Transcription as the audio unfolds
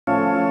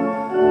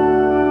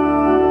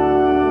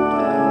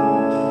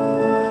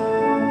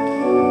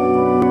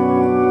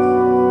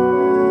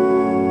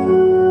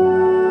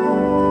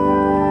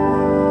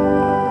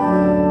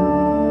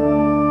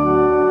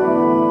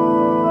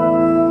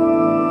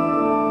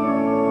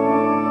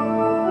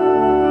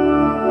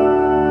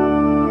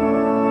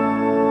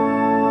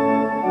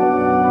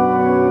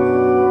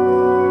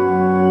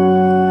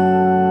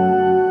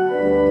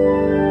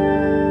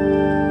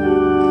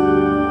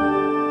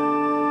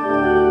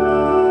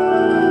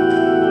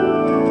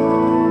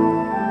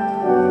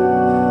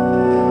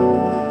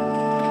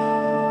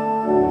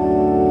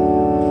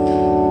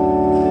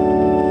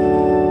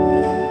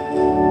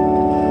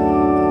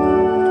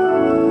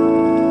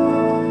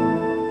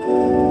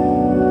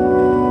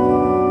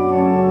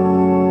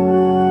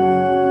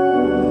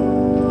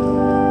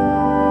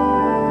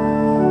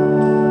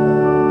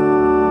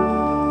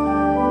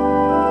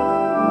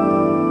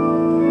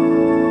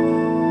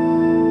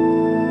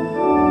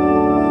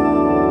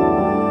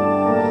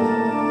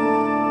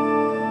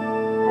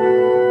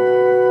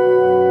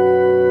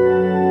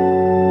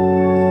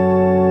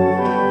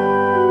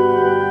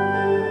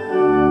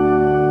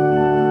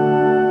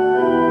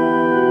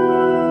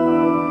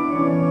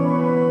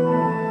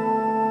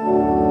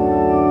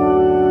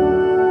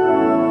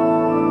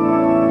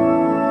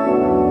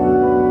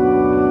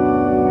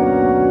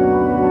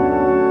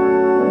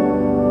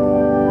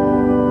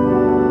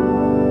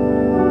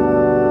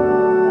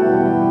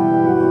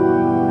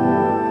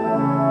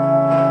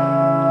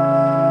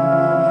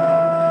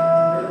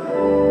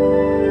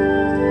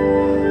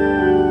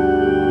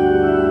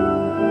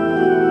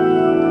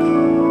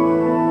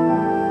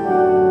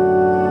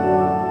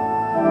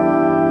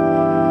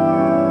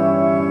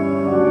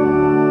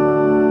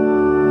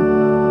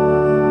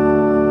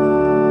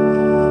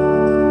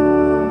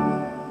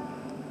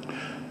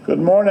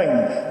morning.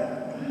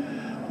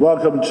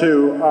 Welcome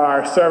to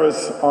our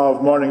service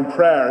of morning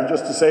prayer. And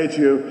just to say to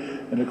you,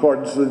 in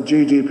accordance with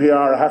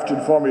GDPR, I have to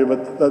inform you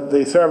that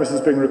the service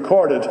is being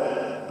recorded,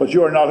 but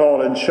you are not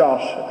all in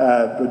shot,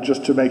 but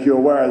just to make you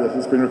aware that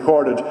it's been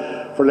recorded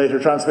for later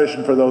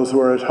transmission for those who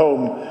are at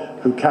home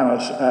who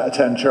cannot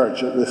attend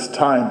church at this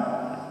time.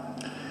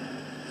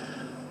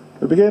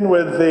 We begin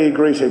with the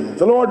greeting.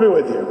 The Lord be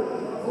with you.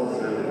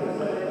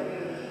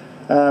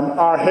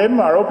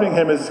 Our opening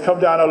hymn is Come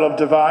Down, O Love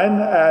Divine.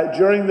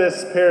 During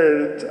this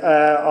period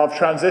of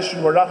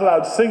transition, we're not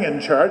allowed to sing in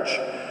church,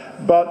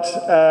 but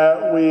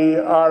we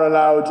are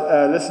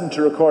allowed listen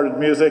to recorded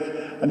music,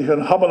 and you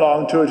can hum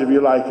along to it if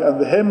you like.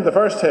 And the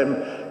first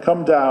hymn,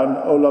 Come Down,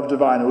 O Love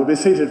Divine. We'll be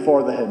seated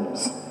for the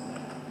hymns.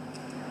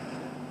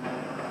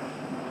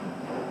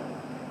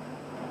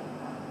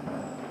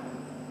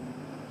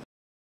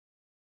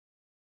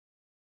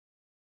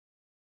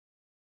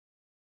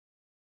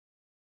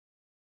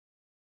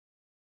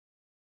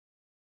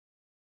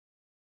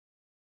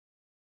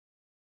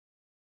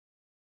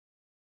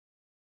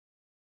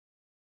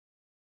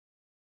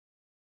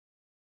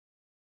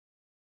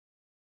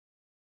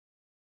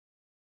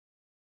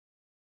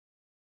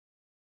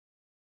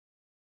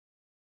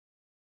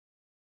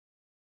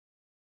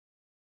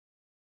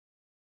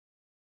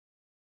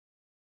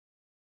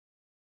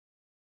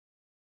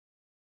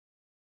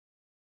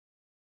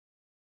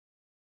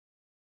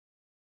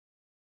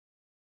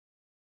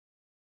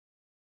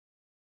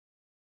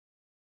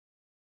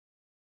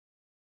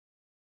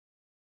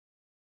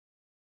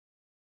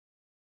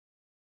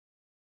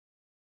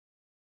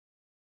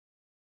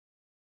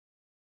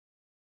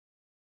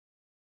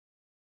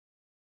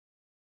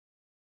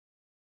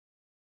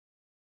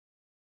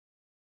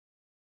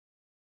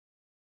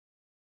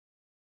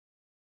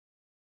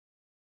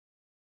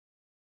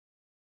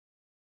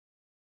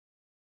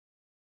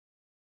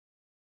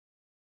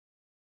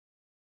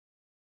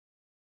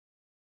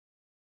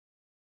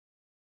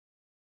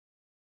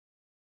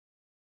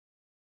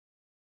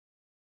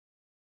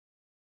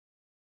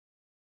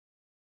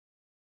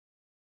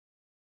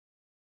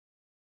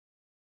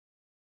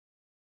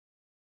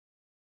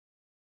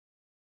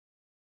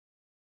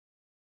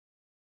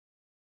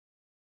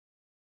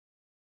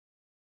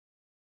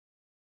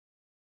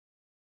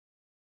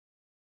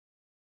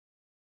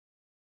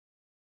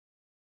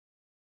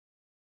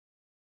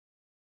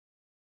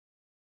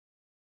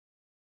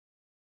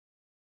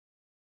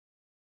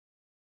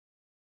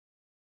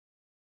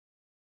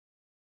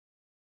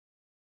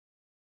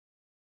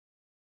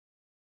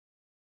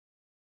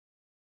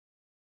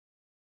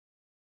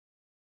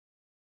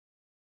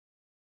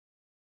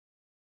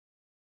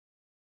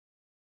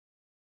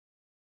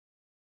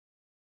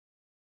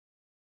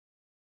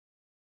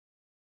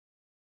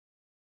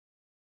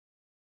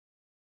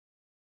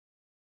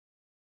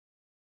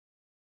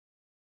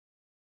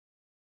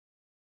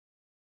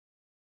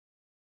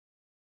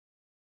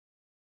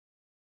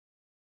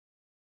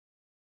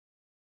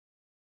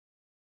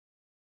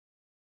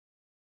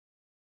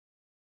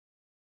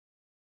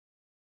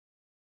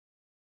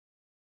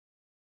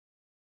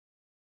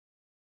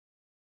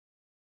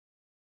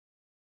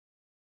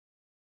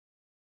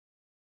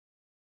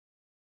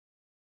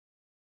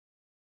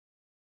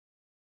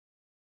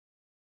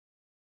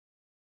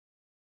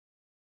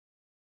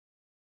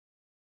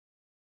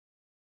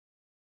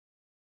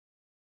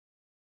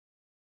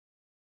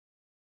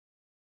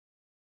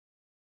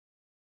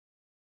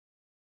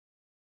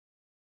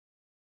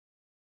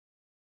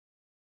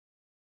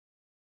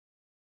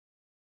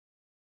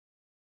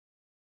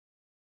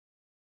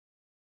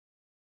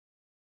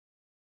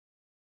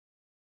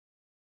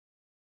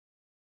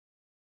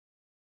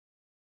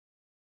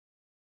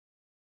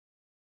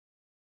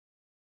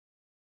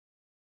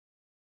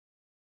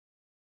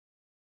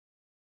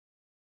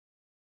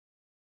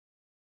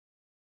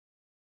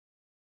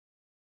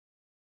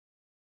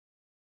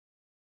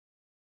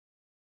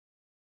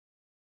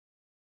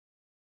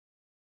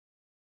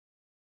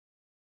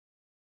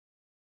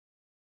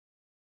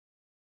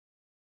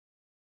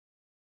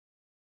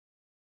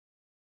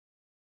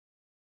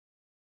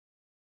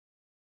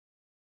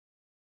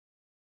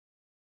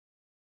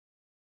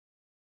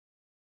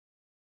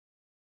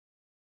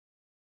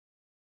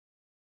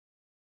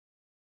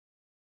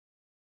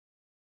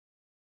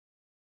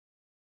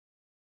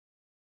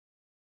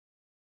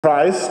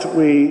 Christ,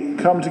 we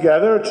come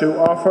together to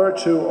offer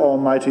to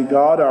Almighty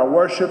God our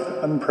worship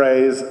and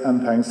praise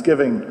and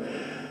thanksgiving,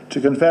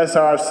 to confess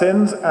our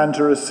sins and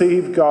to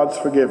receive God's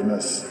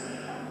forgiveness,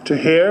 to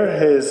hear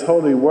his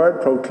holy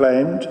word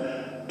proclaimed,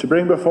 to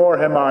bring before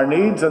him our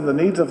needs and the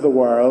needs of the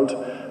world,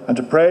 and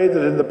to pray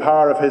that in the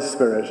power of his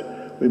Spirit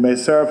we may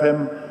serve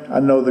him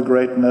and know the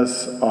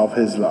greatness of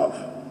his love.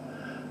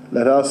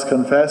 Let us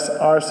confess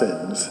our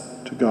sins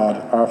to God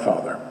our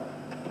Father.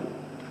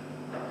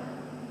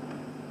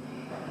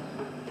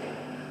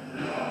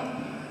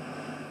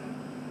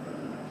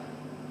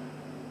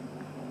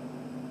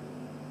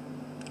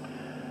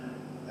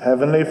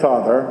 Heavenly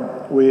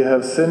Father, we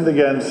have sinned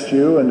against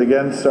you and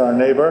against our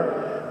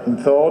neighbour in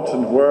thought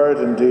and word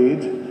and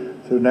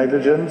deed, through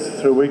negligence,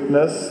 through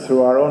weakness,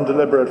 through our own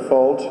deliberate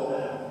fault,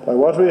 by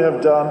what we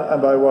have done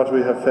and by what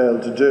we have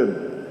failed to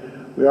do.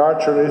 We are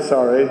truly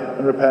sorry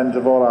and repent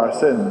of all our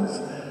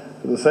sins.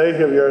 For the sake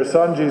of your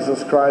Son,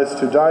 Jesus Christ,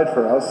 who died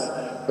for us,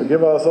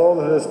 forgive us all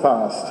that is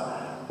past,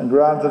 and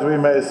grant that we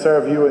may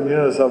serve you in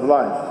newness of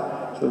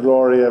life, to the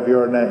glory of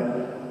your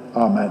name.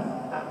 Amen.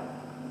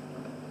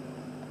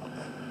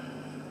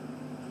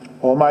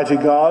 Almighty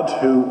God,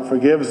 who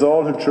forgives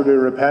all who truly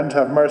repent,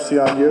 have mercy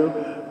on you,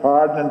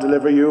 pardon and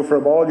deliver you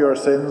from all your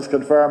sins,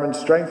 confirm and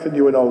strengthen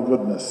you in all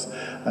goodness,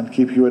 and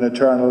keep you in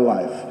eternal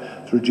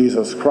life, through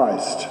Jesus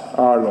Christ,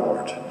 our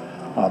Lord.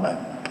 Amen.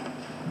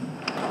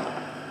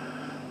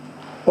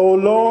 O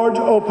Lord,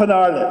 open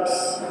our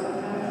lips.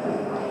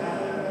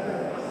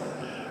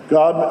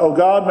 O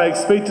God, make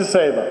speed to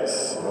save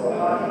us.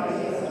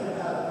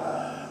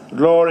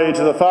 Glory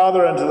to the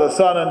Father, and to the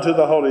Son, and to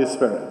the Holy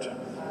Spirit.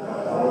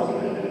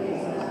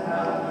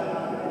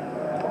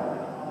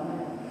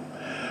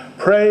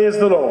 Praise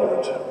the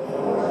Lord.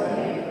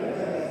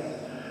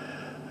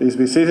 Please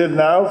be seated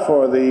now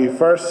for the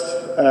first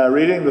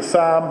reading, the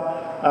Psalm,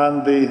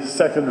 and the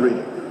second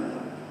reading.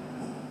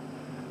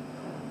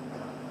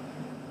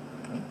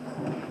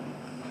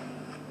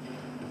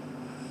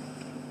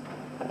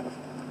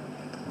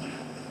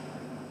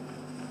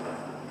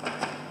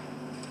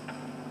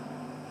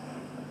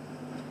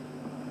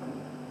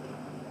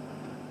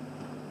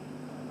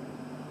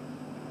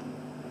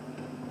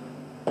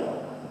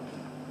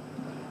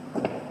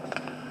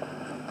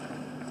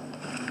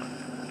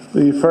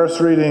 The first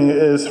reading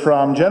is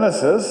from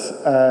Genesis,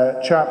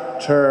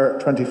 chapter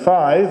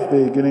 25,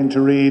 beginning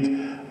to read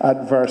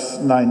at verse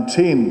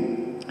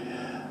 19.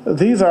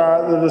 These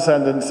are the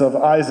descendants of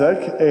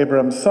Isaac,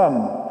 Abraham's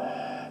son.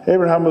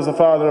 Abraham was the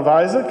father of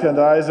Isaac, and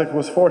Isaac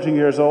was 40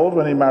 years old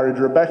when he married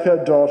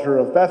Rebekah, daughter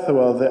of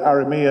Bethuel, the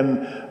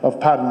Aramean of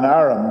Paddan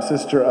Aram,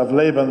 sister of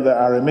Laban the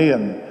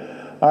Aramean.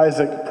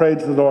 Isaac prayed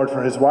to the Lord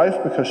for his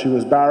wife because she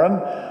was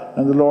barren,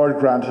 and the Lord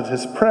granted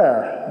his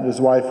prayer, and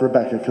his wife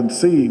Rebekah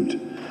conceived.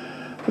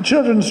 The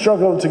children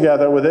struggled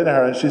together within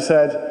her, and she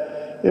said,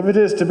 "If it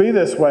is to be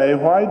this way,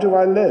 why do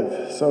I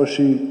live?" So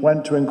she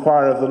went to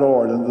inquire of the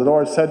Lord, and the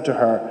Lord said to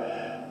her,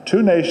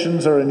 "Two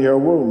nations are in your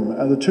womb,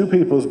 and the two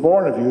peoples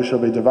born of you shall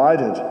be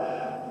divided.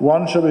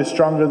 One shall be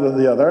stronger than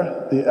the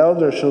other, the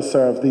elder shall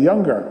serve the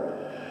younger."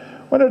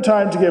 When her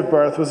time to give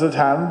birth was at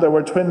hand, there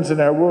were twins in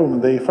her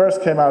womb. The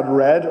first came out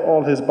red,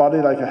 all his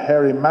body like a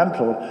hairy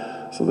mantle,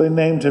 so they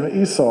named him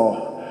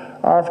Esau.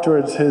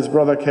 Afterwards his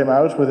brother came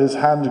out with his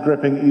hand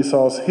gripping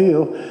Esau's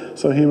heel,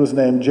 so he was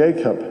named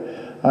Jacob.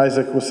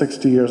 Isaac was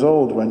 60 years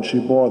old when she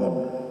bore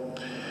them.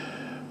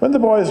 When the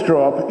boys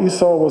grew up,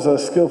 Esau was a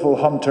skillful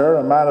hunter,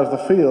 a man of the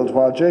field,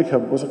 while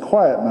Jacob was a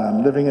quiet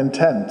man, living in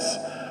tents.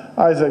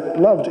 Isaac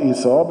loved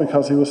Esau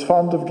because he was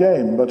fond of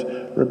game, but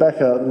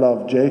Rebekah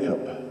loved Jacob.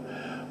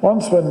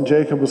 Once when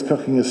Jacob was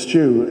cooking a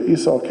stew,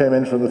 Esau came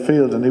in from the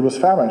field and he was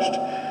famished.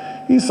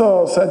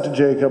 Esau said to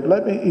Jacob,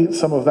 "Let me eat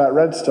some of that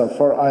red stuff,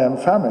 for I am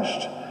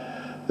famished."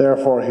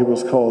 Therefore he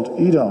was called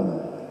Edom.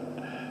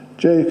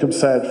 Jacob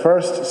said,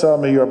 "First sell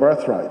me your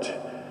birthright."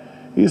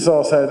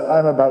 Esau said, "I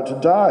am about to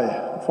die.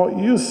 Of what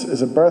use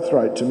is a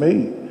birthright to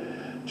me?"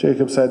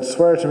 Jacob said,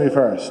 "Swear to me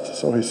first."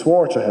 So he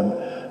swore to him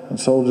and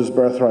sold his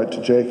birthright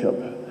to Jacob.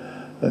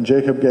 Then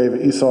Jacob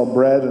gave Esau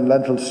bread and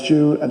lentil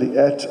stew, and he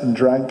ate and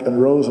drank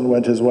and rose and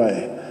went his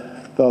way.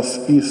 Thus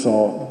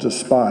Esau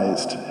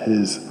despised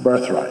his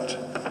birthright.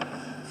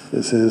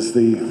 This is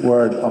the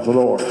word of the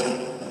Lord.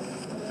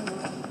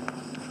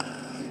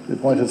 The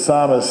appointed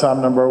psalm is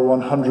Psalm number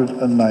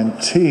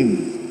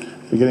 119,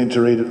 beginning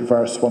to read at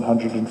verse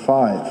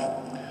 105.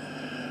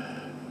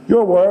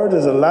 Your word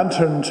is a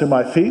lantern to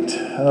my feet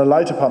and a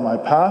light upon my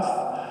path.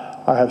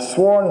 I have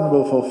sworn and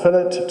will fulfill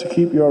it to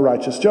keep your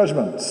righteous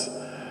judgments.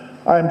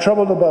 I am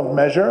troubled above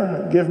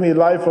measure. Give me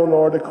life, O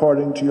Lord,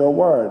 according to your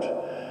word.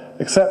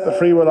 Accept the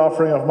freewill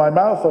offering of my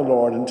mouth, O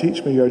Lord, and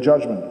teach me your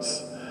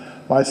judgments.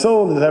 My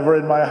soul is ever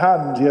in my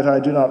hand, yet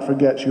I do not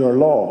forget your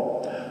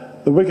law.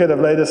 The wicked have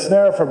laid a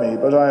snare for me,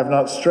 but I have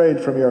not strayed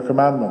from your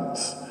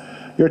commandments.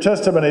 Your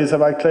testimonies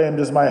have I claimed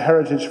as my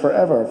heritage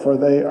forever, for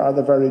they are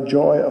the very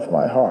joy of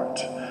my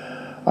heart.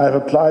 I have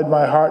applied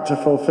my heart to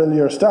fulfill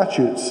your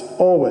statutes,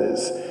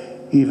 always,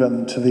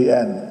 even to the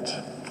end.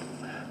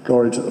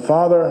 Glory to the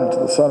Father, and to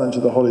the Son, and to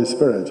the Holy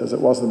Spirit, as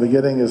it was in the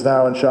beginning, is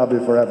now, and shall be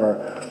forever,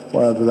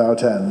 world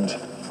without end.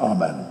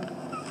 Amen.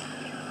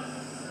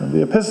 And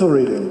the epistle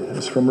reading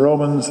is from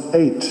Romans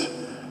 8,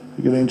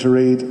 beginning to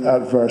read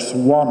at verse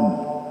 1.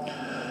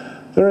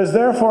 There is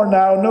therefore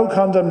now no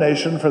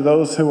condemnation for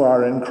those who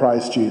are in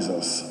Christ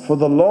Jesus. For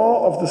the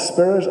law of the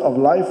Spirit of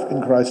life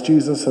in Christ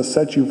Jesus has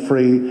set you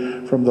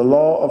free from the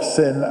law of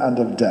sin and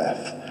of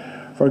death.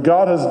 For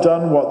God has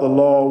done what the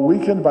law,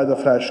 weakened by the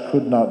flesh,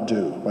 could not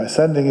do. By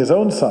sending his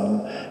own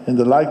Son in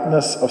the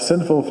likeness of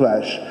sinful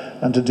flesh,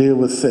 and to deal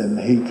with sin,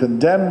 he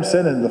condemned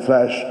sin in the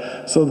flesh,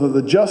 so that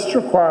the just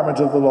requirement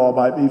of the law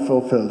might be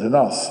fulfilled in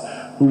us,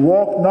 who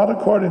walk not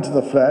according to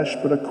the flesh,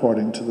 but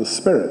according to the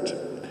Spirit.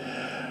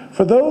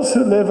 For those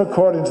who live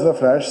according to the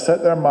flesh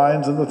set their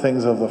minds on the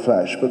things of the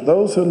flesh, but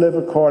those who live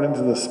according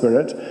to the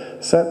Spirit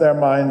set their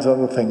minds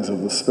on the things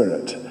of the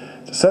Spirit.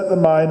 To set the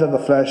mind on the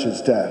flesh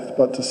is death,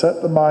 but to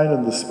set the mind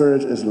on the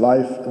Spirit is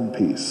life and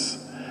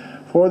peace.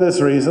 For this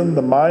reason,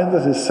 the mind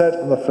that is set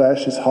on the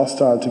flesh is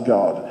hostile to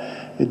God.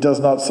 It does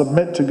not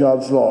submit to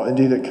God's law,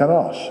 indeed it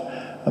cannot.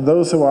 And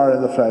those who are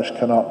in the flesh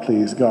cannot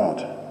please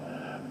God.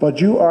 But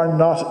you are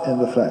not in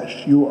the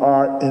flesh, you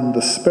are in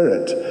the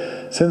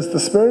Spirit, since the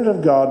Spirit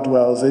of God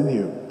dwells in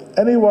you.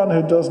 Anyone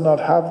who does not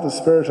have the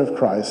Spirit of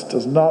Christ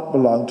does not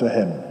belong to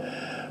him.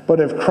 But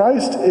if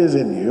Christ is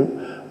in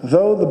you,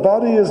 though the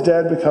body is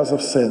dead because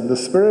of sin, the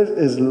Spirit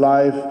is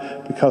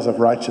alive because of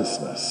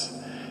righteousness.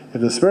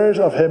 If the Spirit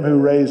of him who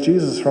raised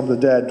Jesus from the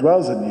dead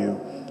dwells in you,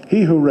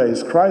 he who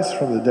raised Christ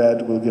from the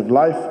dead will give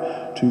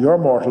life to your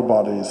mortal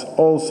bodies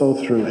also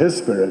through his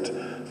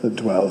Spirit that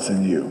dwells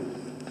in you.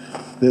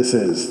 This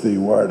is the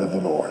word of the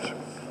Lord.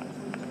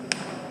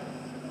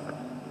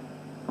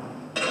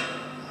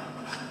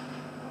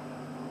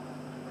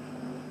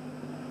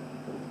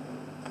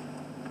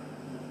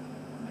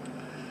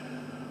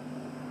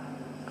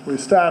 We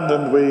stand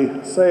and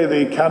we say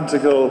the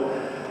canticle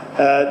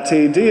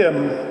Te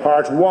Deum,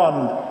 part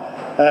 1,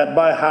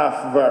 by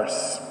half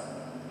verse.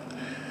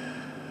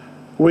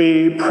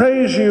 We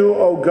praise you,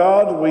 O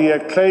God, we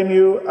acclaim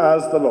you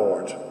as the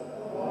Lord.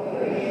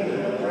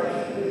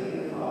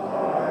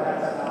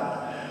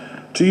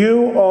 To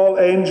you, all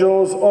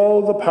angels,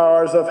 all the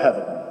powers of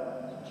heaven.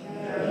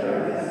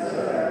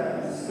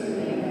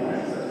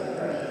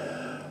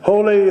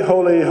 Holy,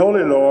 holy,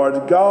 holy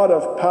Lord, God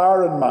of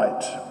power and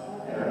might.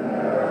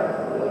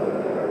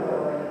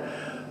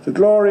 The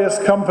glorious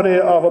company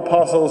of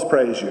apostles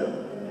praise you.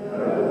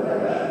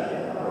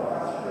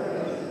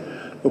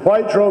 The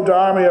white-robed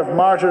army of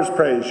martyrs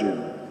praise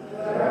you.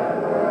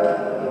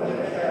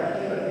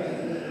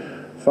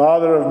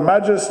 Father of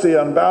majesty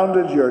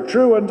unbounded, your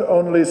true and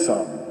only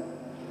Son.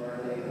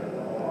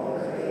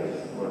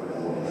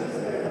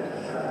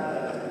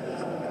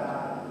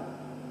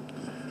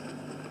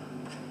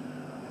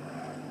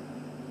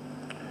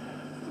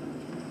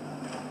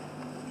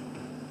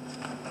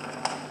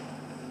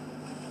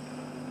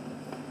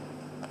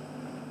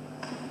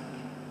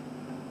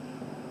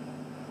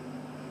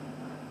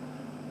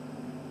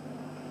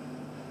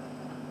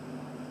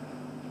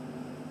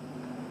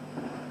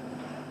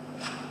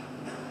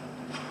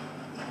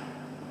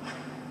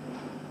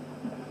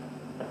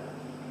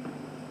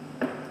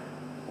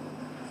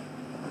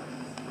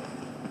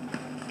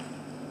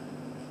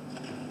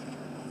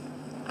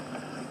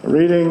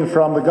 Reading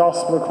from the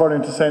Gospel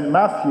according to St.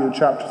 Matthew,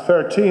 chapter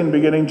 13,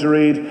 beginning to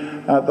read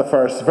at the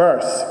first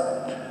verse.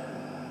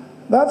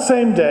 That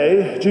same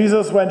day,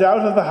 Jesus went out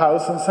of the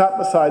house and sat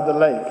beside the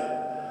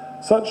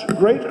lake. Such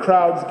great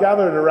crowds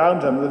gathered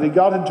around him that he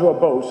got into a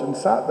boat and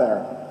sat there,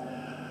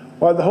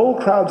 while the whole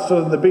crowd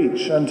stood on the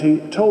beach, and he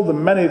told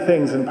them many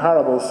things in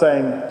parables,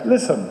 saying,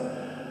 Listen,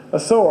 a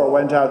sower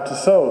went out to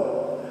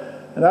sow.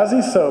 And as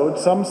he sowed,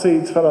 some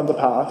seeds fell on the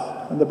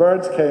path, and the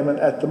birds came and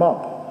ate them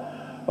up.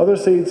 Other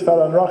seeds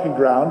fell on rocky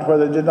ground where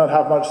they did not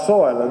have much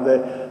soil, and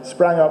they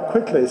sprang up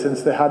quickly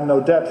since they had no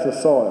depth of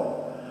soil.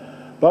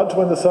 But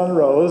when the sun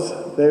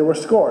rose, they were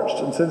scorched,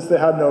 and since they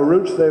had no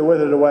roots, they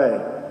withered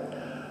away.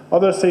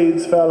 Other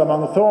seeds fell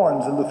among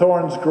thorns, and the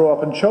thorns grew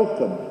up and choked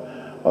them.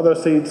 Other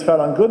seeds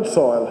fell on good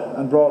soil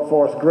and brought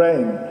forth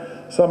grain,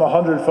 some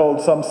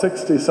 100-fold, some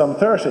 60, some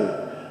 30.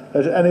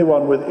 Let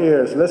anyone with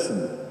ears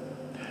listen.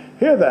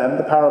 Hear then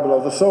the parable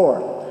of the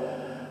sower.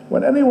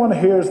 When anyone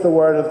hears the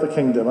word of the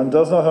kingdom and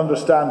does not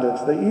understand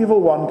it, the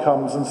evil one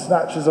comes and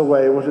snatches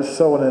away what is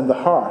sown in the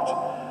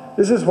heart.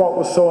 This is what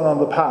was sown on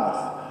the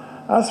path.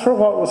 As for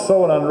what was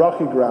sown on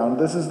rocky ground,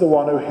 this is the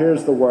one who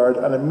hears the word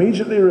and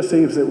immediately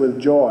receives it with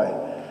joy.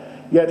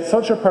 Yet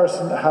such a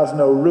person has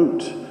no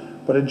root,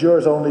 but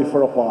endures only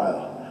for a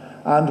while.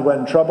 And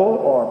when trouble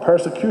or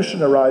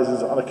persecution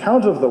arises on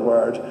account of the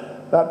word,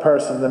 that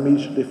person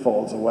immediately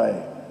falls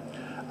away.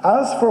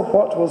 As for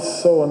what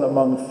was sown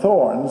among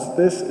thorns,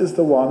 this is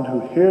the one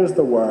who hears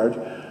the word,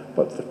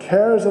 but the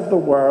cares of the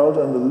world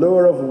and the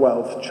lure of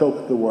wealth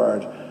choke the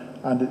word,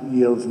 and it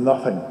yields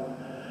nothing.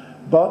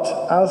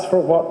 But as for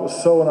what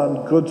was sown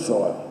on good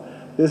soil,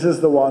 this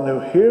is the one who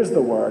hears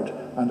the word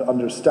and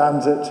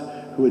understands it,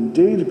 who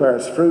indeed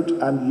bears fruit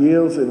and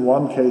yields in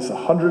one case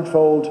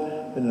 100-fold,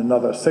 in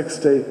another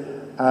 60,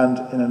 and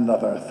in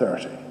another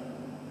 30.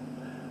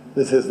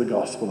 This is the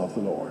gospel of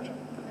the Lord.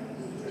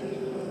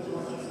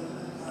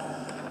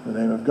 In the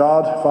name of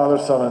God, Father,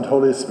 Son, and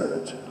Holy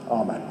Spirit.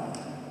 Amen.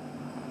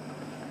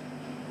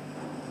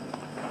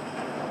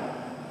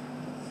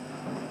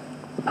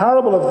 The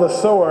parable of the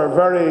sower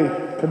very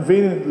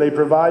conveniently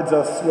provides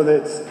us with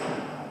its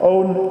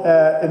own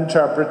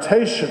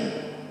interpretation.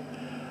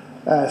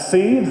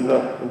 Seed,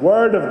 the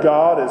word of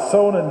God, is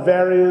sown in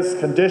various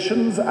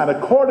conditions, and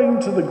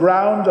according to the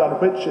ground on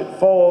which it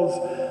falls,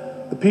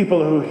 the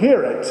people who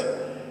hear it,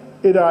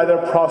 it either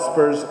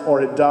prospers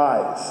or it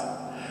dies.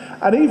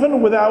 And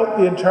even without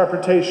the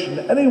interpretation,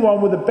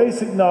 anyone with a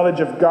basic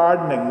knowledge of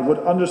gardening would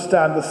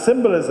understand the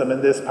symbolism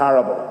in this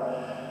parable.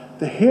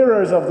 The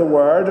hearers of the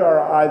word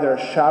are either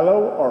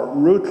shallow or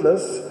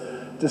rootless,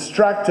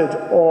 distracted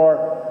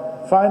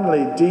or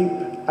finally deep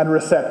and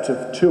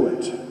receptive to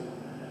it.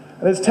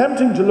 And it's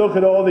tempting to look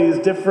at all these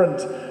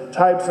different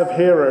types of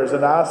hearers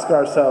and ask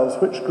ourselves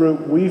which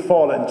group we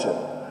fall into.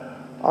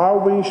 Are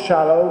we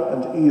shallow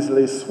and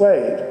easily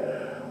swayed?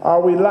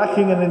 Are we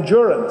lacking in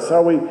endurance?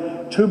 Are we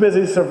too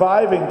busy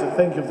surviving to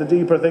think of the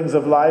deeper things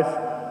of life?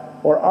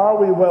 Or are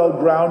we well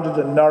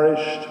grounded and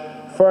nourished,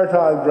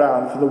 fertile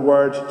ground for the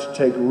word to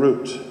take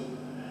root?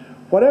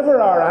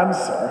 Whatever our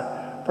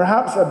answer,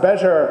 perhaps a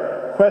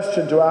better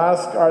question to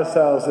ask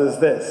ourselves is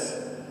this: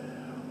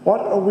 what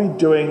are we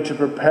doing to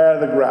prepare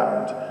the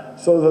ground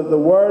so that the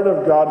word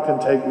of God can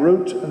take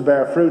root and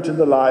bear fruit in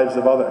the lives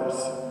of others?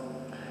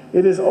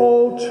 It is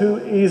all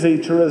too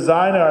easy to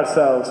resign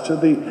ourselves to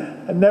the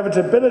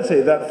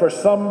inevitability that for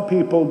some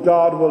people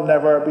God will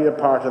never be a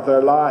part of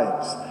their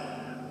lives.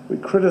 We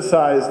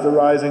criticize the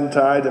rising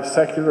tide of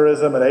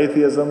secularism and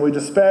atheism. We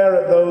despair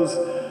at those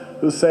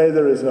who say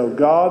there is no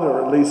God,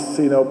 or at least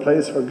see no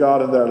place for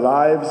God in their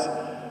lives.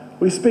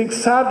 We speak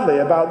sadly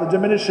about the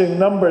diminishing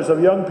numbers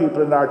of young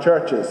people in our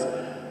churches,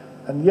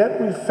 and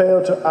yet we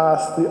fail to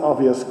ask the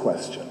obvious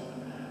question: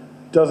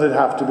 does it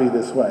have to be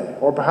this way?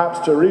 Or perhaps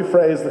to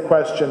rephrase the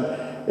question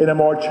in a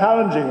more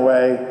challenging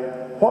way: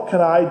 what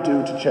can I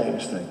do to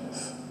change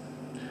things?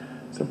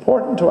 It's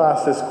important to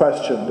ask this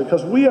question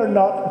because we are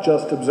not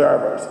just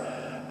observers.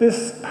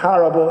 This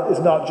parable is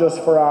not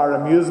just for our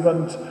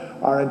amusement,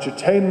 our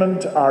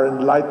entertainment, our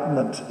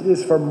enlightenment. It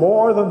is for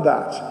more than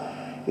that.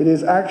 It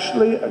is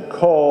actually a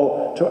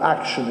call to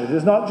action. It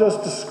is not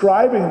just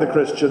describing the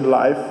Christian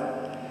life.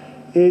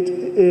 It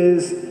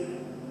is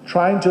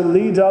trying to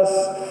lead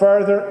us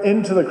further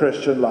into the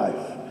Christian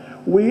life.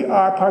 We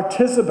are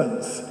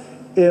participants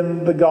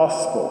in the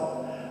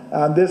gospel,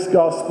 and this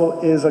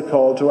gospel is a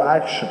call to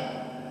action.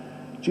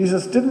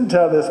 Jesus didn't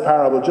tell this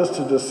parable just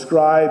to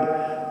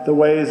describe the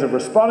ways of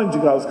responding to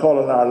God's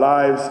call in our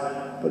lives,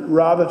 but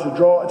rather to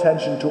draw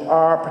attention to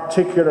our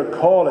particular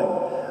calling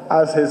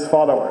as his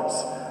followers.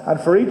 And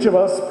for each of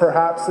us,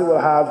 perhaps it will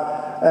have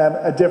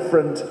a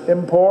different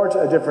import,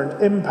 a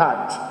different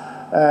impact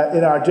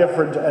in our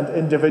different and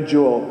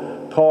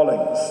individual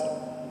callings.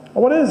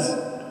 What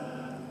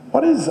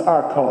is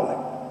our calling?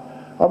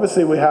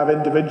 Obviously, we have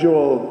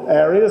individual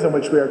areas in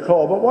which we are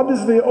called, but what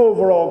is the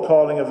overall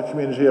calling of the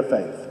community of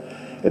faith?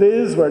 It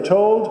is, we're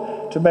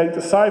told, to make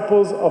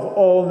disciples of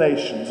all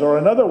nations, or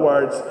in other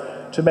words,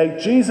 to make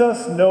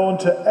Jesus known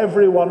to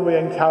everyone we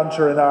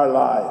encounter in our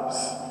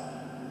lives.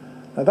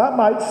 Now that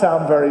might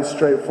sound very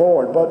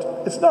straightforward, but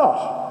it's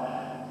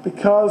not,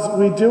 because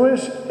we do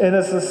it in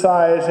a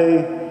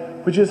society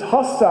which is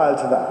hostile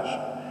to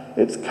that.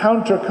 It's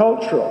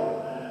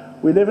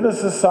countercultural. We live in a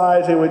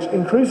society which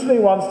increasingly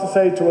wants to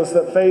say to us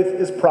that faith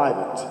is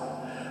private,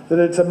 that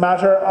it's a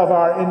matter of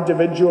our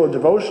individual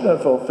devotion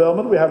and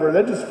fulfillment. We have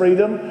religious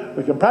freedom,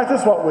 we can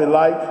practice what we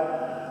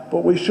like,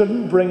 but we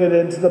shouldn't bring it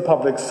into the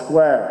public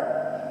square.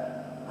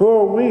 Who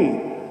are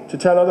we to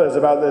tell others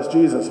about this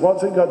Jesus?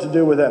 What's it got to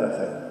do with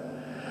anything?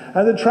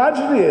 And the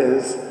tragedy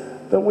is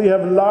that we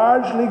have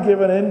largely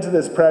given in to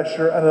this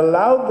pressure and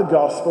allowed the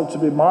gospel to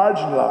be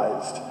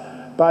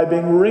marginalized by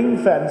being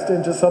ring-fenced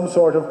into some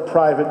sort of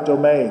private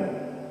domain.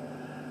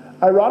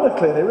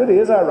 Ironically, and it really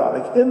is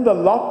ironic, in the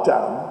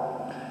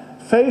lockdown,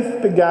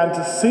 faith began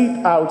to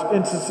seep out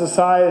into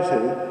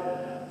society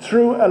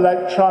through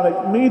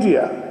electronic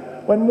media,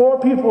 when more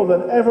people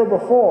than ever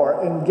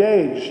before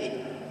engaged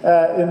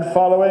in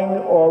following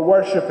or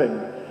worshipping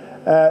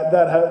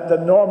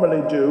than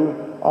normally do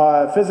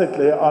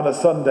physically on a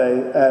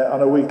Sunday,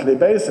 on a weekly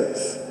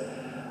basis.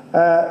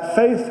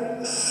 Faith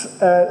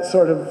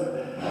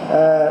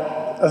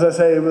as I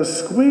say,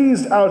 was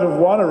squeezed out of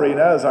one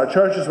arena as our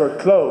churches were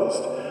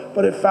closed,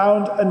 but it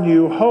found a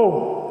new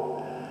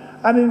home.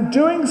 And in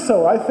doing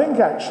so, I think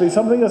actually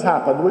something has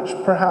happened which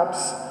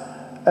perhaps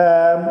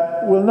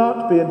will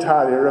not be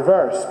entirely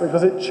reversed,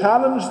 because it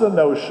challenged the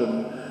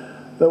notion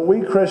that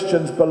we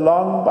Christians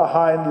belong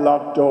behind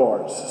locked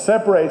doors,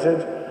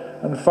 separated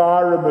and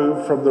far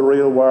removed from the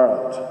real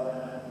world.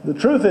 The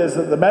truth is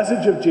that the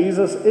message of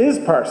Jesus is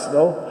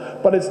personal,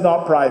 but it's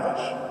not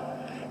private.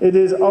 It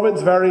is of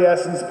its very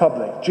essence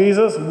public.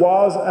 Jesus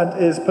was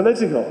and is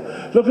political.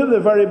 Look at the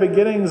very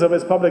beginnings of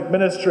his public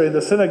ministry in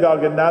the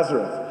synagogue in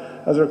Nazareth,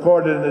 as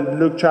recorded in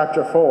Luke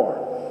chapter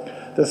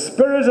 4. The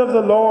Spirit of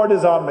the Lord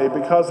is on me,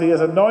 because he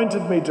has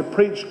anointed me to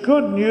preach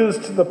good news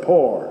to the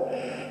poor.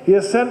 He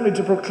has sent me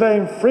to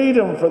proclaim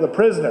freedom for the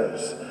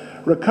prisoners,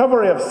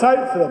 recovery of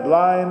sight for the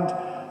blind,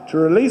 to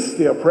release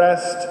the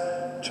oppressed,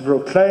 to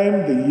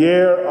proclaim the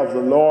year of the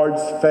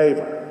Lord's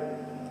favor.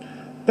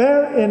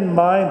 Bear in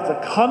mind the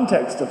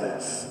context of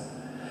this,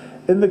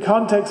 in the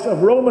context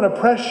of Roman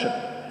oppression,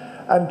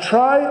 and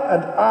try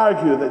and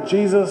argue that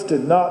Jesus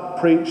did not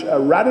preach a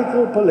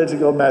radical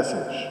political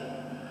message.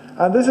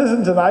 And this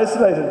isn't an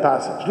isolated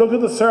passage. Look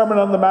at the Sermon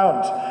on the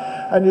Mount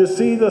and you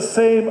see the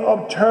same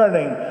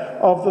upturning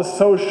of the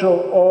social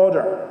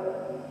order.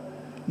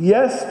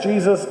 Yes,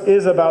 Jesus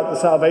is about the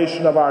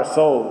salvation of our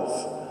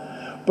souls,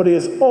 but he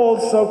is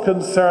also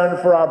concerned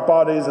for our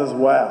bodies as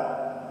well.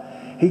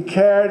 He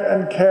cared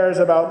and cares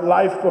about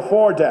life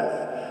before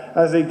death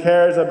as he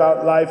cares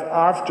about life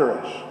after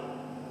it.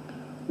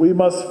 We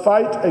must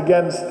fight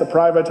against the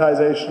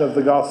privatization of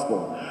the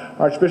gospel.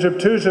 Archbishop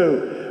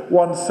Tutu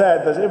once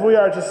said that if we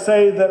are to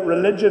say that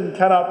religion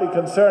cannot be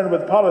concerned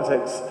with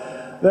politics,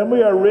 then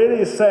we are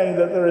really saying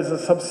that there is a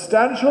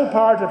substantial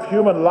part of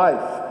human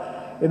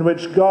life in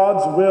which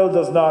God's will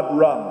does not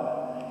run.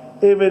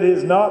 If it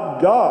is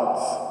not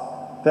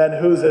God's,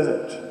 then whose is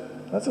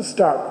it? That's a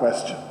stark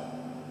question.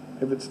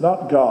 If it's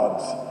not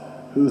God's,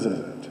 whose is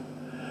it?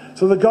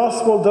 So the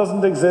gospel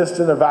doesn't exist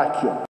in a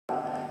vacuum.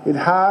 It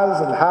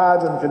has and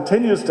had and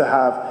continues to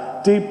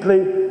have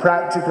deeply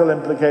practical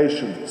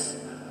implications.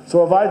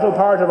 So a vital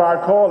part of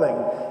our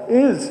calling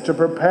is to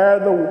prepare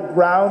the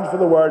ground for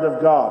the Word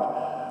of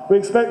God. We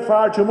expect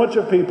far too much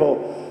of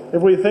people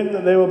if we think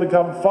that they will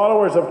become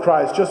followers of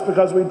Christ just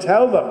because we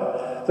tell them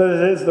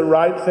that it is the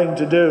right thing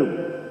to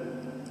do.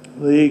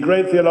 The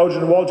great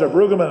theologian Walter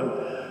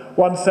Brueggemann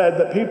once said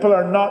that people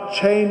are not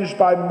changed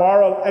by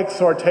moral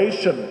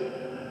exhortation,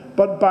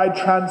 but by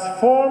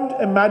transformed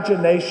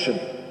imagination.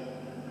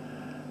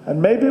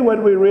 And maybe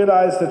when we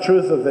realize the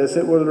truth of this,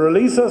 it will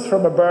release us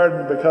from a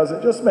burden, because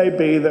it just may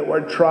be that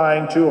we're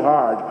trying too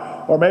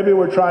hard, or maybe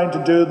we're trying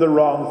to do the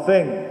wrong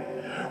thing.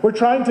 We're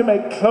trying to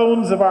make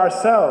clones of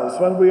ourselves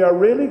when we are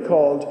really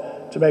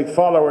called to make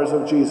followers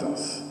of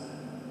Jesus.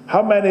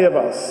 How many of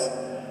us,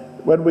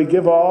 when we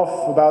give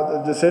off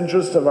about the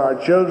disinterest of our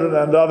children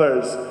and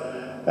others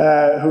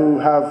who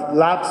have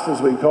lapsed,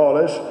 as we call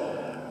it,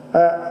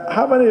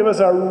 how many of us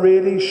are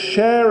really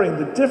sharing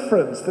the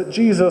difference that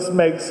Jesus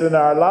makes in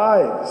our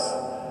lives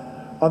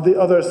on the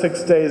other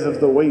 6 days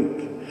of the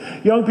week?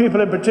 Young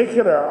people in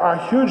particular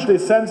are hugely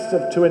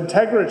sensitive to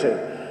integrity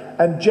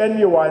and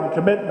genuine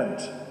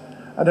commitment.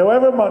 And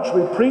however much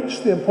we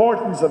preach the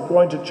importance of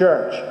going to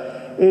church,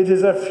 it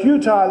is a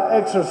futile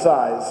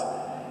exercise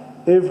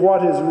if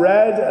what is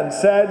read and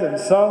said and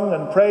sung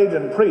and prayed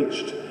and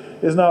preached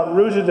is not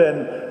rooted in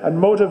and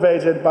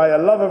motivated by a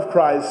love of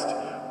Christ,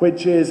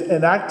 which is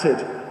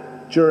enacted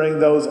during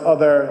those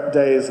other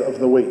days of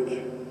the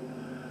week.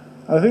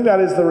 And I think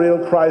that is the real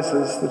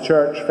crisis the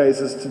church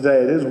faces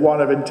today. It is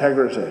one of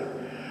integrity.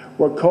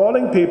 We're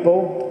calling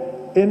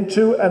people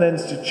into an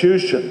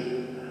institution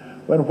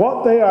when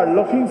what they are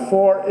looking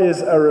for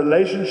is a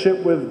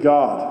relationship with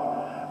God,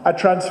 a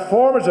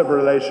transformative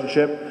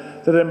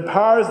relationship that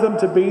empowers them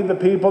to be the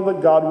people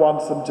that God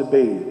wants them to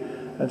be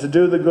and to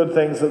do the good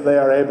things that they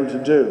are able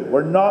to do.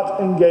 We're not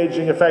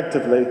engaging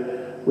effectively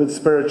with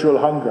spiritual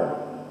hunger.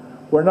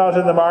 We're not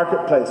in the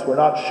marketplace. We're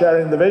not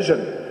sharing the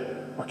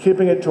vision. We're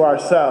keeping it to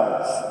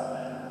ourselves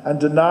and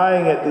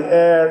denying it the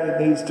air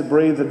it needs to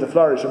breathe and to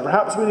flourish. And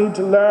perhaps we need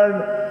to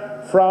learn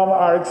from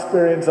our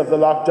experience of the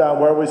lockdown,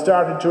 where we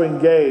started to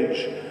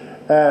engage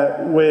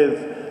with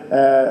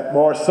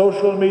more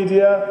social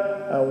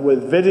media,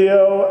 with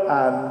video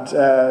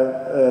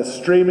and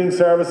streaming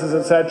services,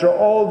 etc.,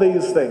 all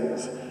these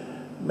things.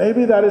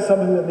 Maybe that is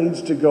something that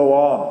needs to go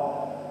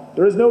on.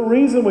 There is no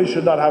reason we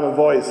should not have a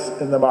voice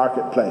in the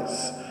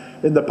marketplace,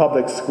 in the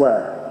public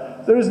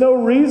square. There is no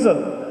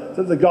reason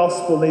that the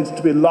gospel needs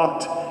to be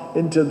locked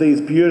into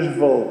these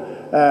beautiful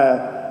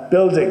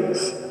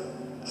buildings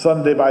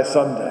Sunday by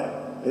Sunday.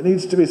 It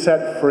needs to be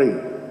set free.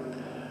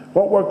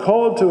 What we're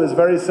called to is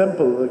very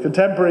simple. The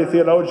contemporary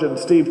theologian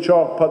Steve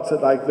Chalke puts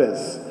it like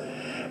this: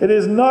 it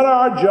is not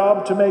our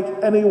job to make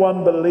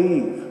anyone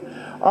believe.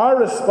 Our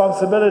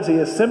responsibility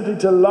is simply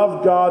to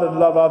love God and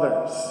love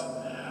others.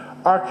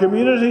 Our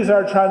communities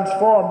are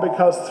transformed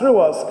because through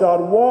us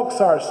God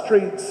walks our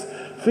streets,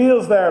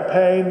 feels their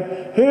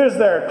pain, hears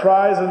their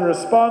cries, and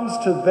responds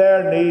to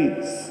their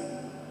needs.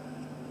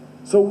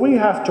 So we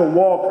have to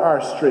walk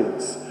our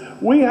streets.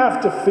 We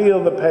have to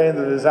feel the pain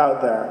that is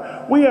out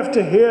there. We have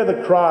to hear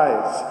the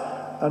cries,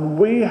 and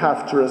we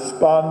have to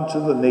respond to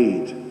the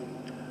need.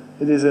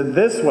 It is in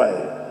this way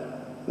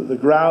that the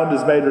ground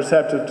is made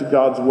receptive to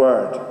God's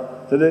word,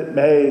 that it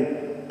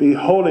may be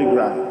holy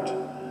ground,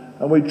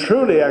 and we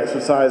truly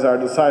exercise our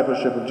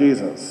discipleship of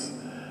Jesus.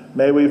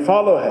 May we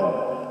follow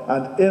him,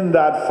 and in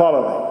that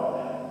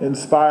following,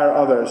 inspire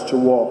others to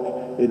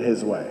walk in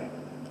his way.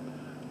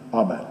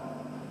 Amen.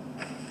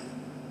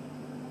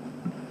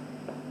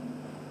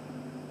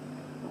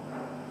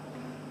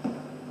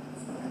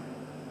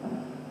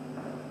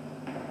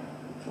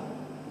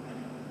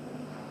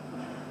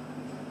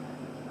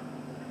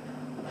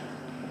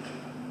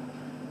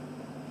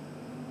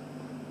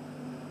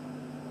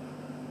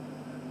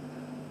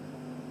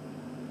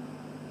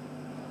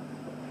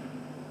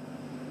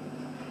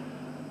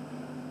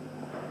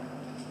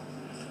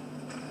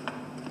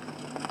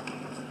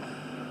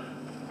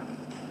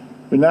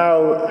 We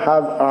now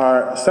have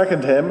our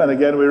second hymn, and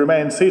again we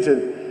remain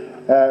seated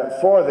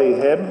for the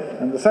hymn.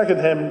 And the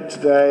second hymn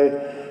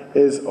today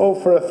is "Oh,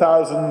 for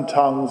 1,000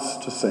 Tongues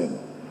to Sing."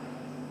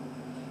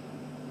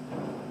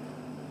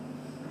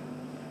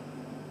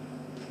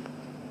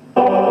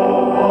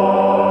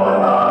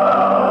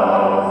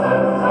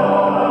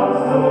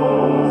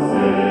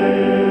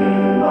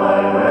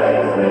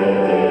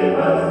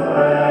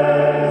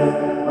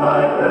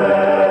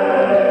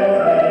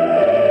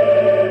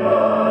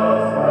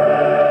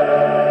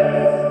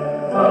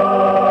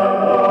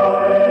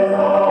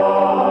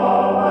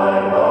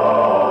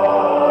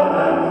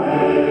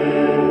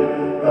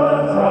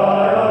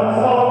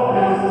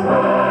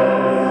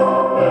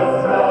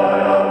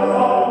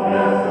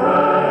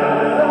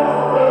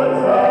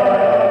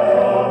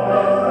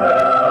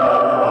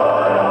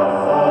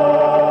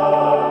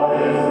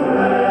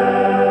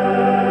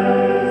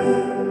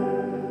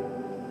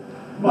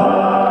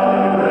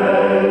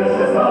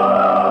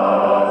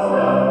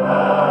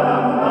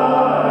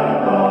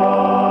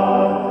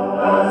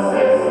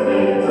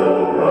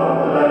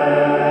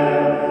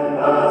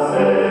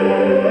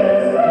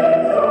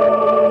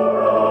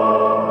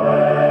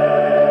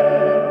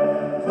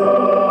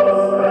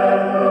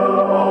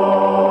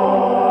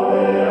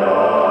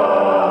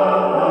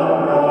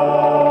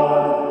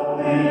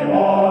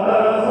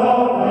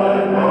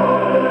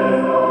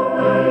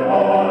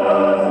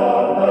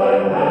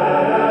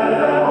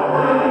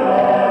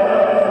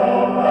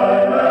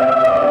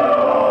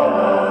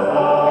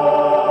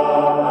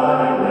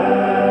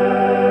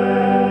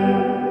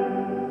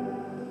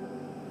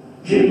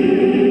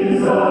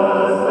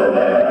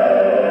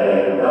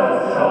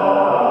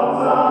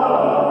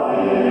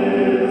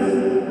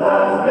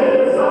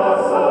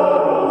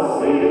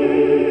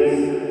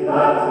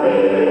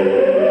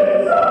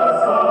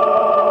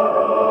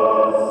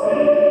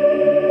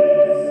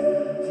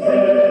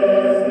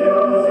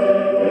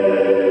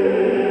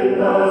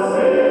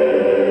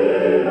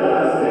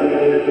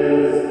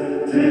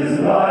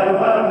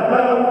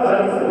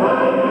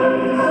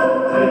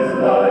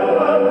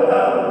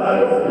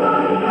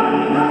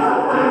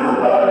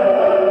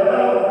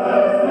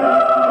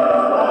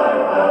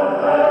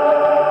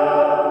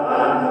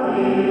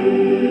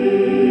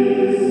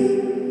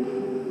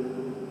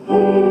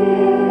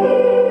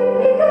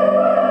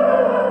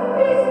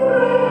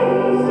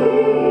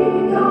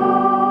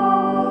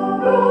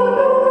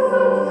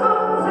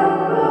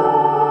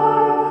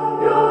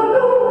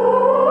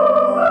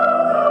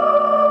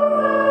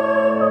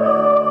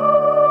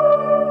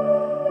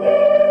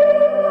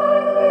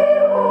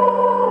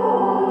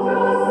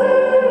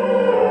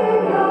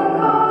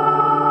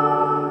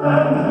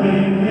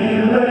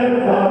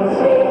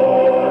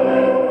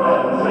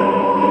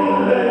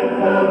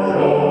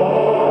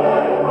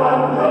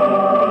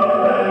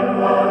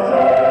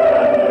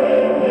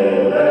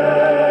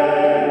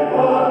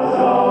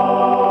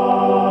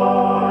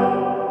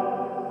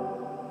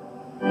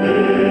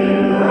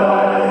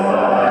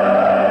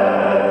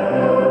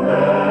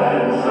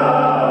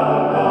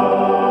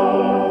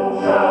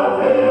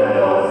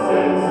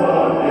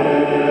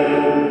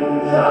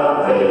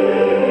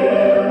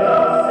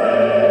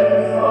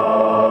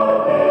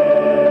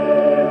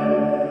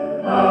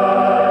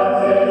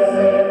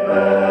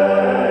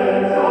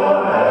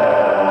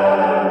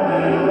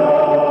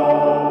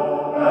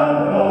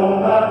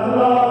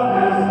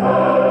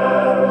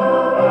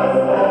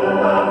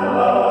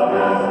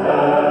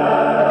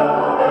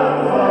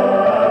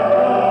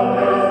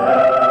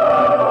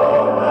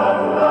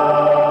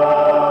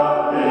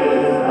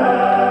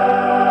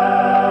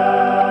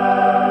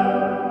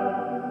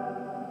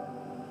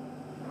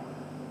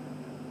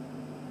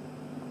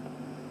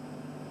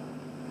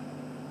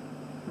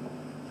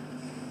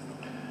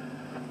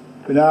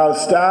 We now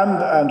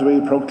stand and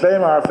we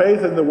proclaim our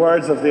faith in the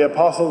words of the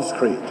Apostles'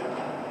 Creed.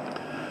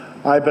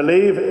 I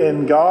believe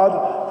in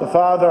God, the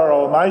Father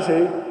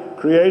Almighty,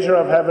 creator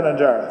of heaven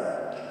and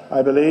earth.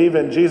 I believe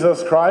in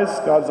Jesus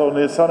Christ, God's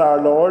only Son, our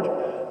Lord,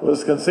 who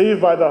was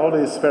conceived by the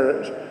Holy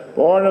Spirit,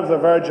 born of the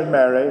Virgin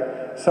Mary,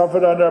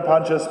 suffered under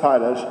Pontius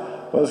Pilate,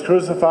 was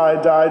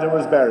crucified, died, and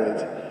was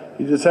buried.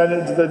 He descended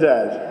into the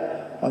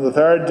dead. On the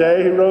third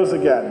day he rose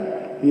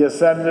again. He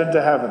ascended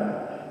into heaven.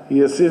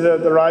 He is seated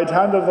at the right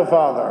hand of the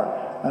Father,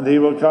 and he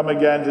will come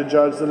again to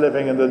judge the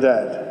living and the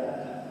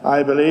dead.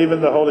 I believe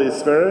in the Holy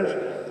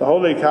Spirit, the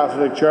Holy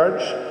Catholic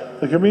Church,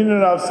 the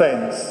communion of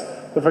saints,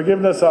 the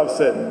forgiveness of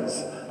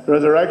sins, the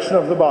resurrection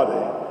of the body,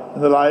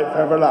 and the life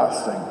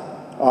everlasting.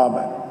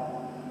 Amen.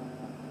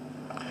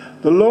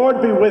 The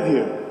Lord be with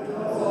you.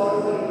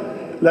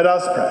 Let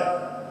us pray.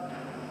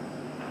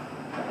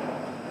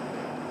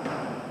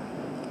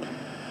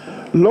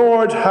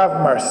 Lord,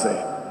 have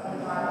mercy.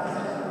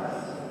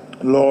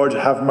 Lord,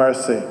 have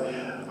mercy.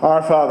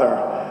 Our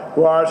Father,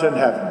 who art in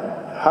heaven,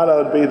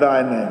 hallowed be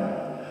thy name.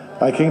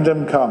 Thy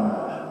kingdom come,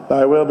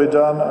 thy will be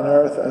done on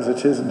earth as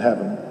it is in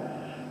heaven.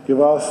 Give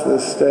us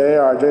this day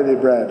our daily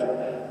bread,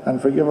 and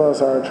forgive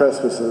us our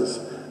trespasses,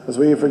 as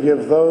we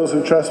forgive those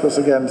who trespass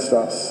against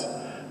us.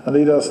 And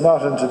lead us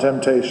not into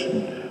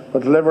temptation,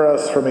 but deliver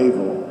us from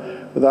evil.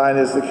 For thine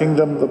is the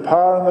kingdom, the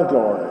power, and the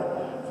glory,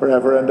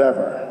 forever and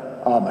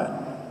ever. Amen.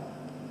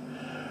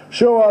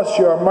 Show us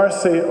your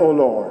mercy, O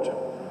Lord.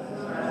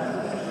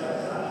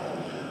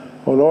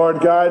 O Lord,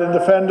 guide and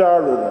defend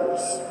our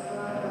rulers.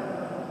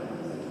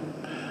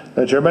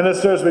 Let your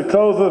ministers be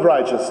clothed with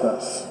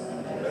righteousness.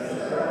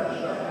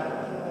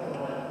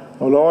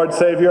 O Lord,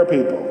 save your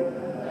people.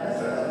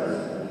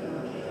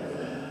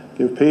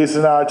 Give peace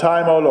in our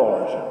time, O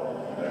Lord.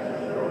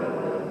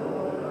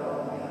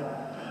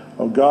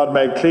 O God,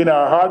 make clean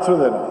our hearts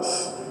within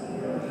us.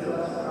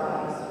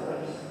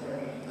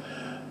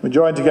 We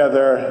join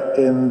together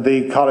in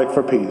the Collect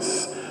for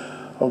Peace.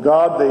 O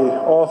God,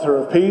 the author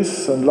of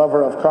peace and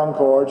lover of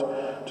concord,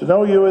 to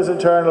know you is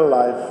eternal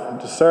life, and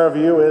to serve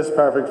you is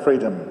perfect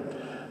freedom.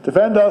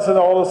 Defend us in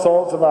all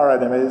assaults of our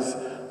enemies,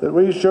 that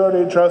we,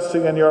 surely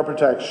trusting in your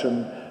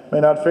protection,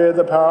 may not fear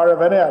the power of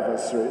any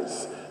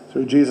adversaries,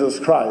 through Jesus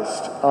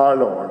Christ our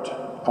Lord.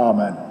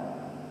 Amen.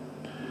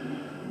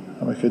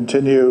 And we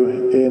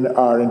continue in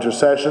our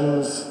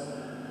intercessions,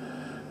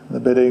 the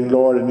bidding,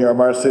 Lord, in your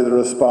mercy, the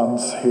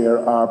response, hear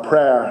our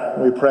prayer.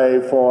 We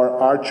pray for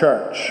our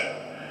church.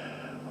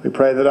 We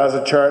pray that as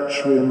a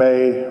church we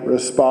may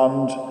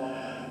respond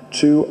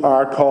to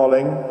our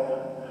calling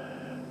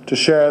to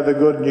share the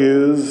good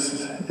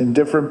news in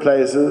different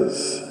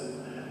places,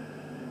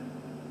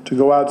 to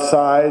go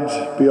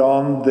outside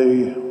beyond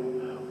the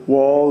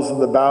walls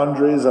and the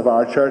boundaries of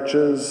our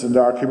churches and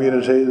our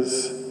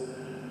communities,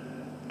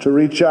 to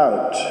reach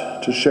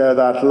out, to share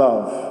that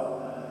love,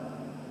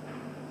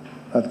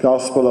 that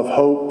gospel of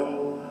hope,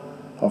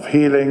 of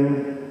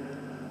healing,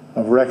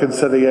 of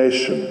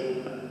reconciliation.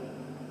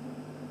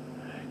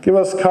 Give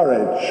us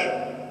courage,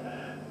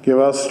 give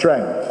us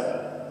strength,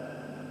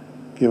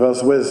 give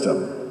us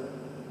wisdom,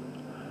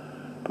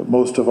 but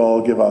most of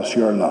all, give us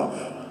your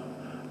love.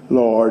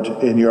 Lord,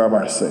 in your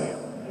mercy.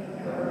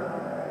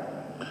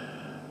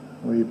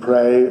 We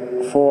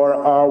pray for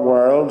our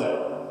world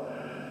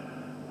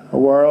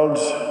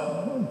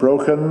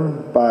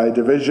broken by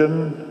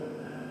division,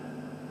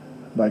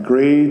 by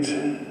greed,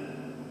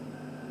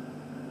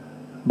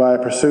 by a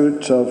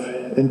pursuit of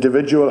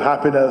individual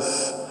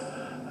happiness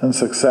and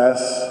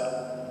success.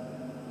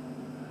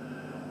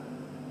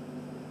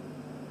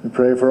 We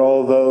pray for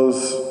all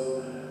those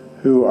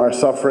who are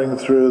suffering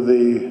through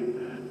the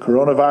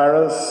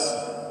coronavirus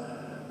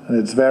and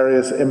its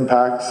various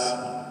impacts.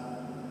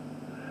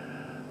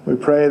 We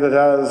pray that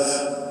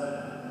as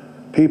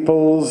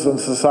peoples and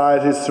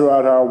societies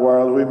throughout our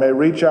world, we may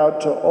reach out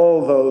to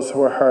all those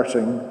who are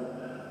hurting,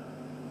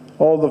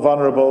 all the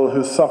vulnerable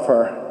who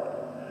suffer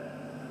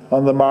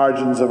on the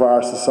margins of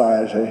our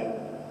society,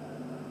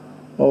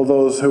 all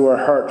those who are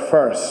hurt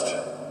first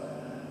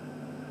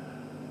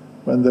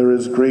when there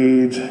is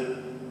greed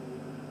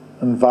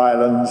and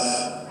violence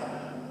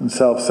and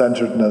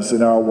self-centeredness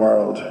in our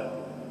world.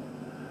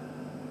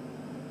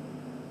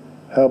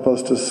 Help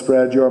us to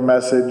spread your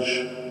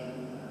message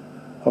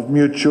of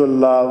mutual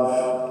love,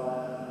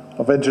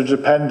 of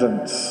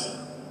interdependence.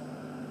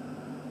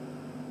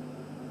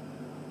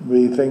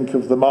 We think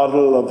of the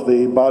model of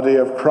the body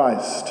of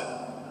Christ,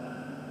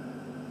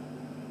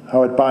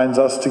 how it binds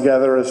us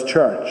together as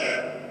church.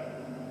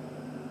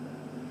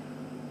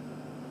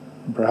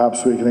 And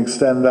perhaps we can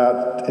extend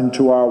that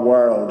into our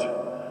world.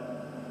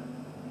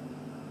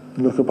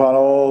 Look upon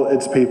all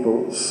its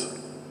peoples,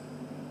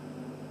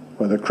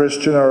 whether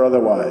Christian or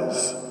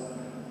otherwise,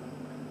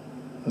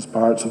 as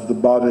parts of the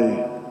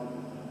body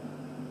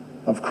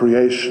of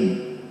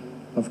creation,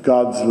 of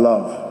God's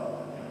love,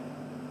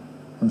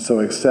 and so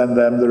extend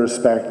them the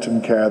respect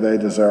and care they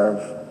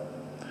deserve.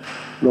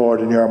 Lord,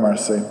 in your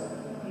mercy.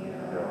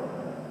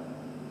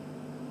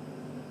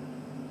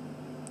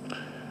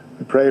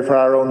 We pray for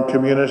our own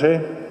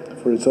community,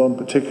 for its own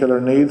particular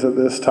needs at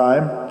this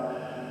time,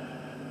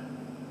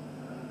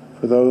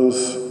 for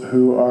those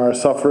who are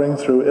suffering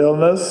through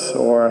illness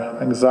or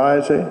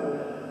anxiety,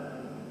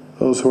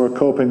 those who are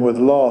coping with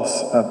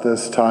loss at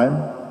this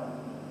time.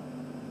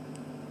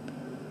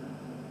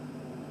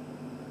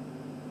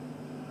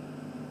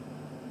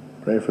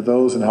 Pray for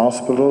those in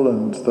hospital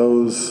and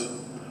those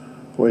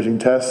awaiting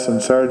tests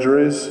and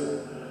surgeries.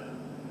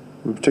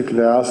 We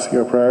particularly ask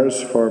your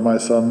prayers for my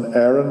son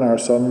Aaron, our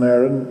son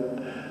Aaron,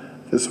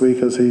 this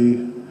week as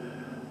he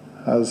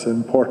has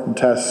important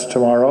tests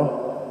tomorrow.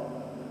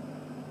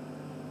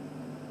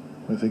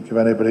 We think of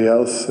anybody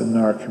else in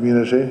our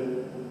community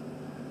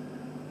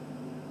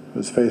who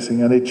is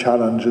facing any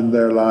challenge in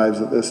their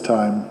lives at this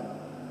time.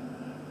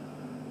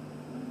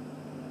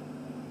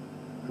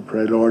 We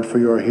pray, Lord, for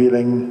your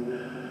healing,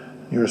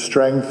 your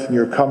strength, and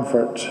your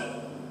comfort.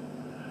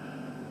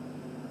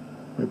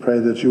 We pray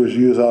that you would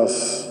use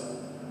us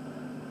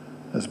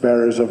as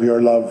bearers of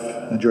your love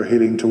and your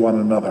healing to one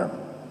another.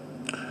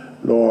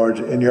 Lord,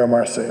 in your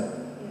mercy.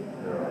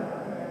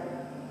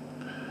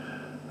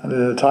 And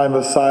in a time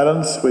of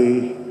silence,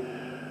 we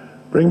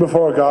bring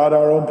before God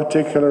our own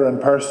particular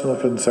and personal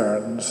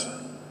concerns,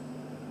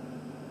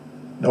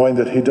 knowing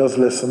that he does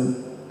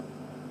listen,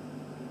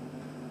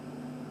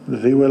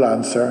 that he will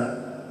answer.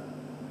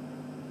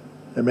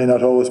 It may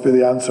not always be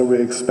the answer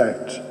we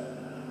expect,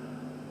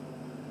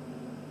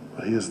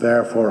 but he is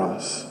there for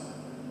us.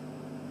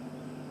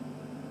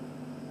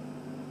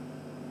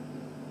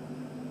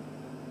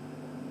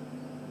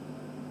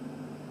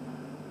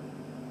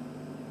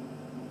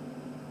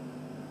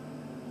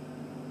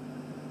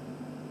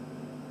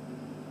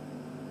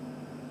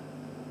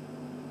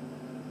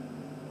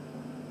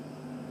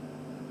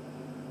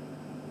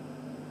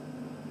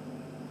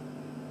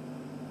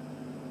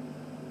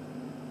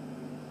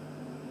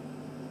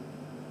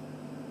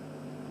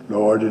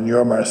 Lord, in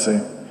your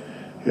mercy,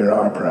 hear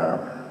our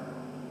prayer.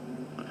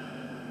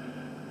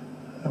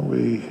 And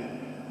we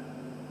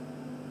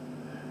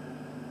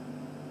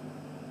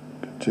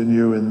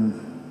continue in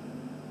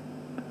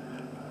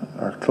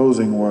our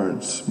closing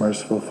words.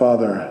 Merciful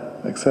Father,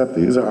 accept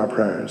these our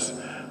prayers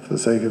for the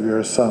sake of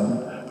your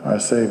Son, our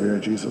Saviour,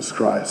 Jesus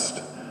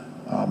Christ.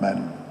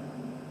 Amen.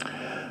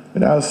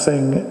 We now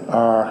sing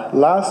our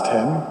last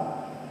hymn.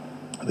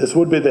 This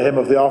would be the hymn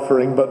of the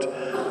offering, but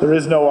there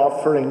is no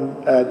offering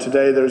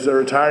today. There's a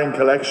retiring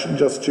collection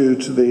just due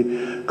to the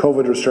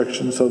COVID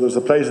restrictions, so there's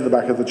a place in the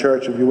back of the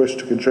church if you wish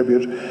to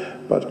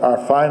contribute. But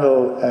our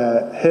final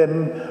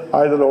hymn,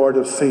 I the Lord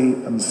of sea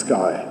and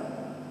sky.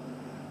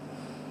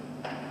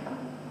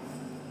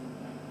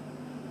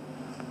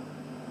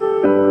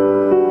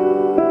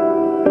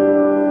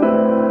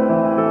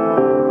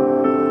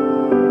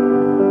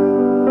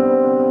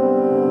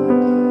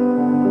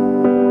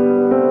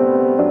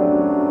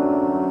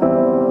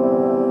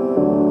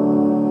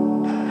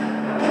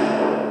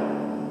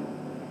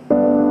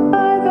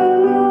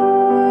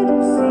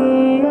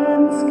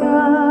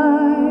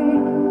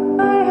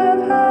 I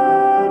have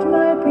heard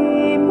my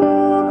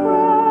people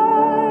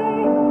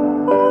cry.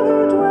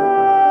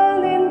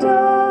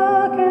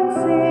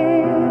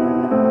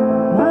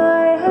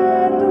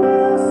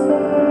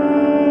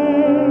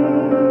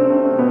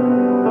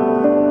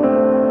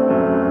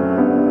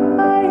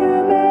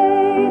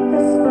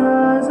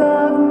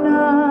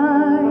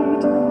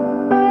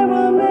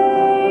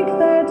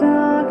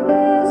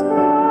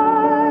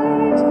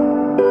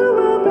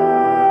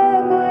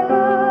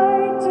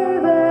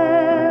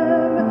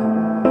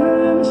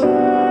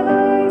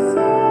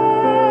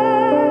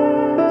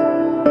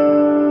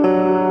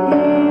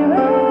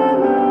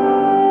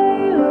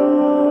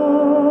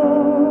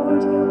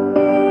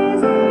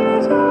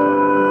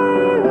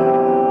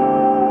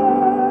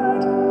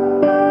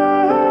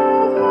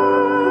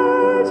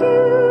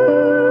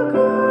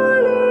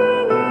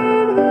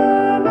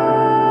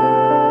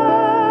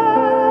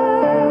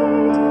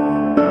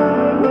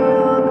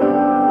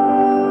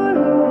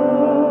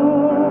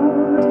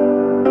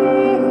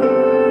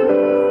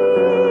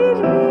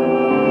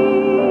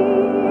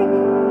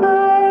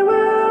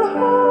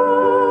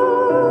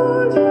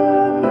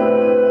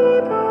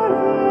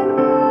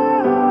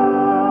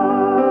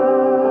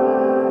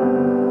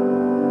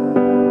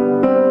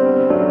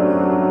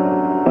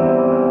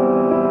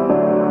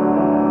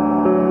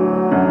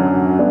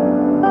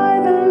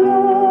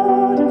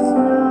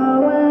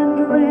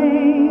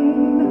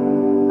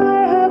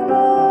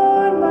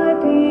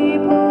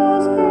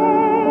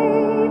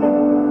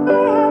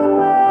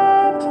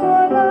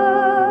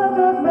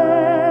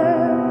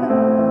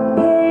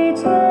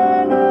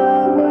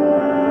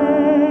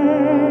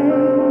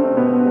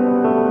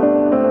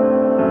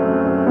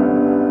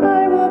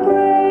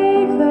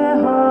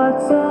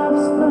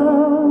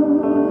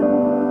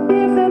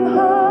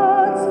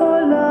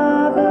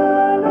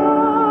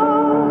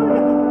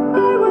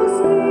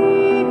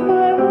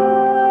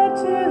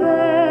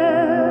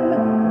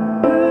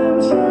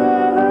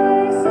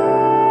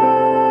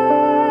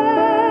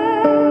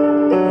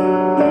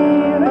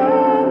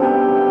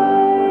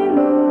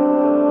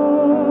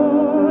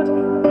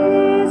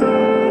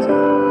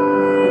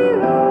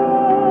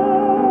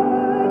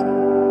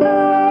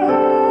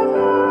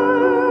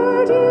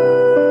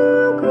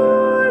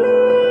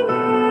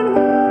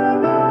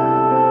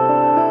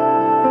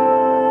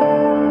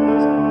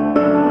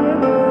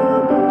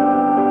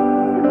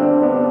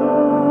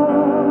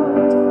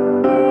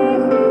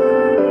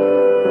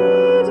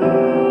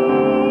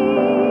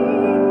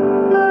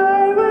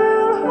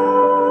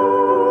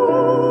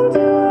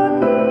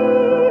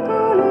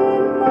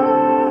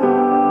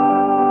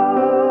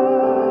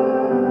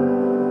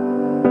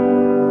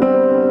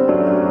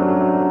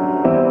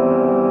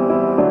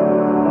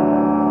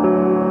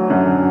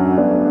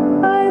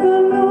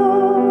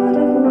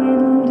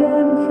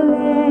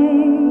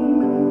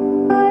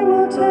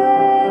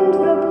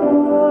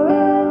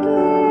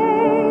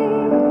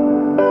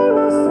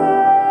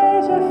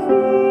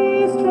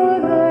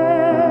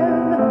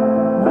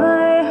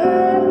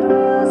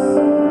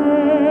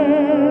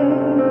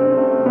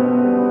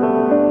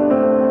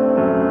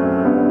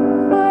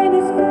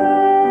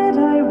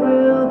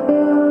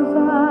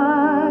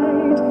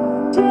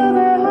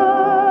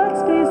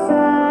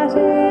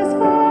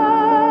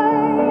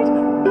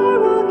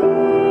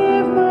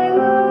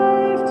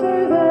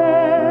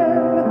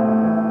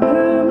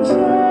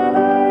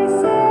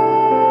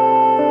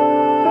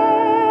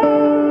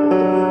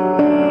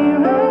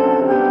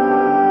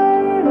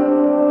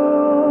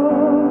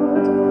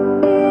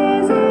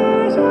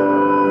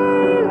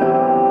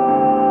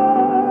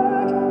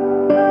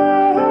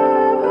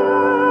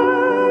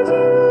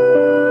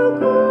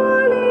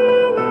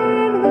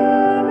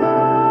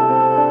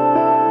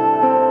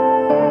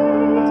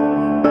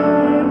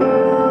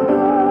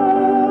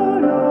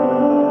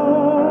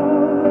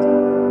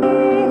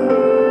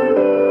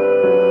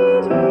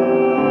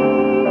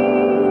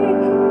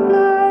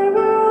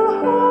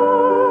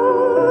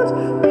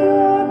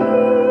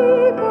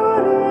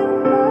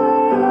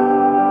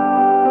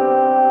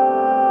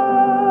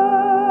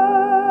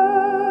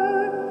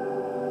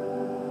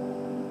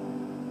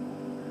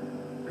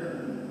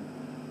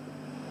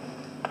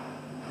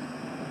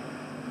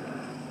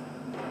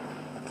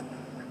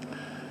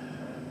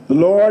 The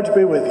Lord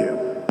be with you.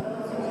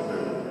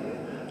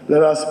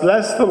 Let us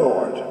bless the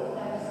Lord.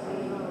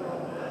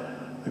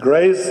 The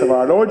grace of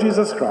our Lord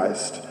Jesus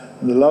Christ,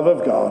 and the love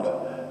of God,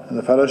 and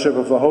the fellowship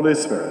of the Holy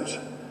Spirit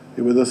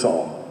be with us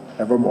all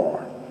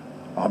evermore.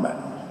 Amen.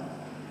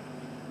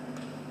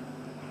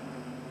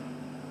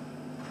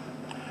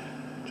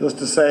 Just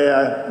to say,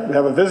 we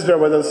have a visitor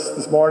with us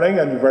this morning,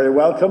 and you're very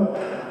welcome.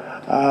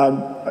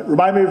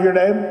 Remind me of your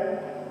name?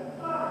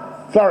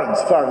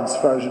 Florence.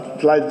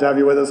 Delighted to have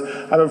you with us.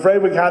 I'm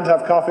afraid we can't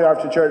have coffee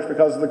after church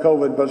because of the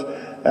COVID, but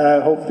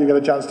hopefully you get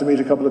a chance to meet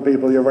a couple of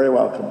people. You're very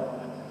welcome.